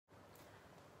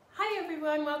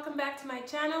everyone, welcome back to my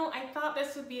channel. I thought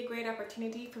this would be a great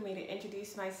opportunity for me to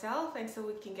introduce myself and so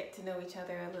we can get to know each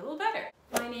other a little better.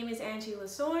 My name is Anji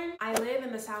Lesourne. I live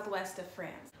in the southwest of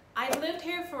France. I lived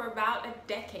here for about a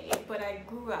decade, but I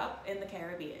grew up in the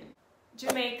Caribbean,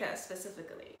 Jamaica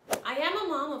specifically. I am a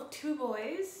mom of 2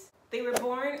 boys. They were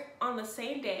born on the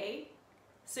same day,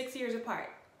 6 years apart.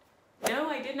 No,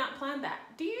 I did not plan that.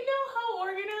 Do you know how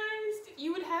organized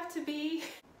you would have to be?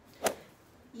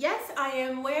 Yes, I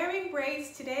am wearing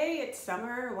braids today. It's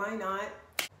summer, why not?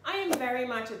 I am very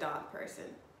much a dog person.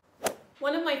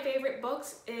 One of my favorite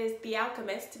books is The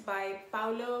Alchemist by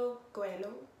Paulo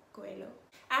Coelho.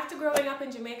 After growing up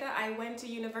in Jamaica, I went to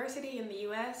university in the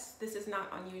US. This is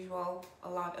not unusual. A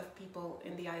lot of people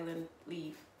in the island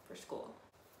leave for school.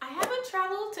 I haven't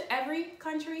traveled to every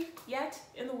country yet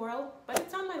in the world, but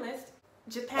it's on my list.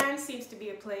 Japan seems to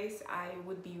be a place I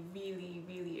would be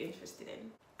really interested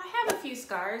in. I have a few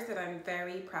scars that I'm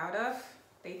very proud of.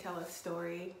 They tell a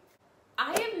story.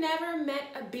 I have never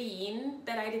met a bean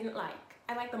that I didn't like.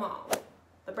 I like them all.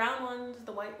 The brown ones,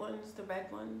 the white ones, the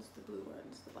red ones, the blue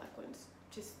ones, the black ones.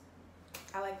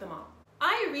 I like them all.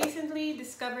 I recently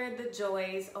discovered the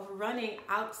joys of running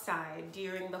outside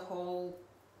during the whole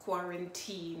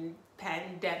quarantine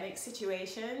pandemic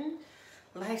situation.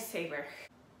 Lifesaver.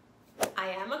 I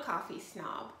am a coffee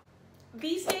snob.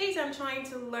 These days I'm trying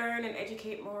to learn and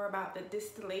educate more about the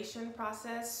distillation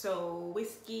process, so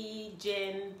whiskey,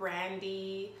 gin,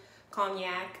 brandy,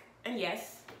 cognac, and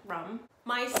yes, rum.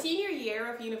 My senior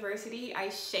year of university, I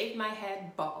shaved my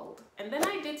head bald, and then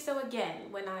I did so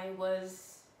again when I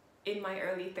was in my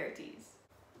early 30s.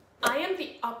 I am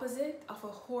the opposite of a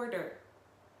hoarder.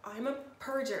 I'm a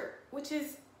purger, which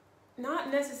is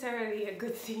not necessarily a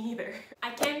good thing either.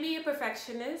 I can be a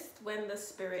perfectionist when the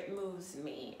spirit moves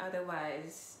me.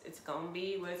 Otherwise, it's gonna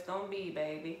be what it's gonna be,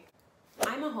 baby.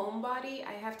 I'm a homebody.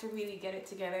 I have to really get it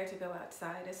together to go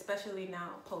outside, especially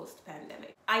now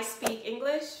post-pandemic. I speak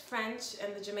English, French,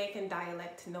 and the Jamaican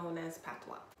dialect known as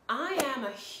patois. I am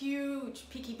a huge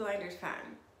Peaky Blinders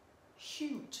fan.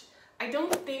 Huge. I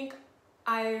don't think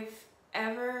I've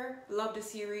ever loved a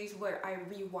series where I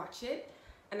rewatch it.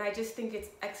 And I just think it's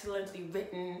excellently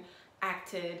written,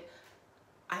 acted.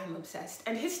 I'm obsessed.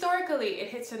 And historically, it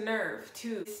hits a nerve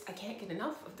too. I can't get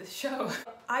enough of this show.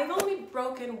 I've only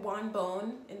broken 1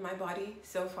 bone in my body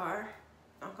so far.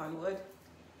 Knock on wood.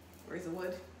 Where's the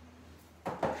wood?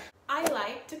 I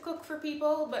like to cook for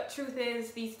people, but truth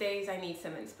is, these days I need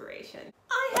some inspiration.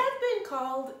 I have been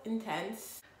called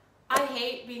intense. I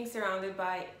hate being surrounded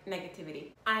by negativity.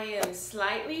 I am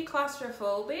slightly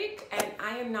claustrophobic and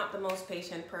I am not the most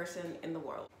patient person in the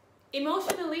world.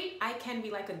 Emotionally, I can be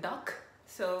like a duck,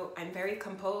 so I'm very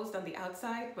composed on the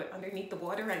outside, but underneath the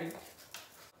water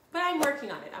But I'm working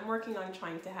on it. I'm working on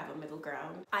trying to have a middle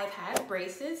ground. I've had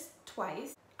braces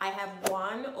twice. I have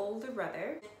 1 older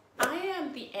brother. I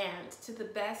am the aunt to the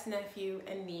best nephew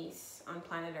and niece on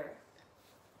planet Earth.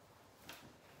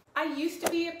 I used to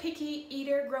be a picky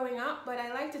eater growing up, but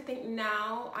I like to think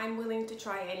now I'm willing to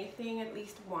try anything at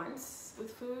least once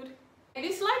with food. I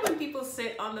dislike when people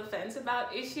sit on the fence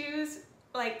about issues.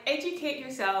 Like, educate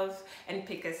yourself and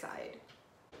pick a side.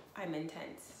 I'm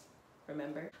intense,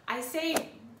 remember? I say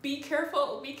be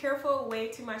careful way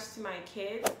too much to my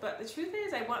kids, but the truth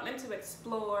is I want them to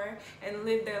explore and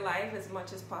live their life as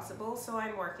much as possible, so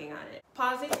I'm working on it.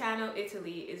 Positano,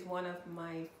 Italy is one of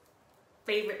my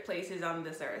favorite places on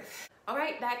this earth.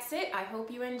 Alright, that's it. I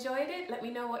hope you enjoyed it. Let me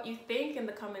know what you think in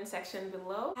the comment section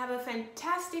below. Have a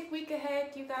fantastic week ahead,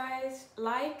 you guys.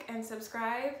 Like and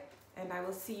subscribe, and I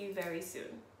will see you very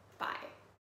soon. Bye.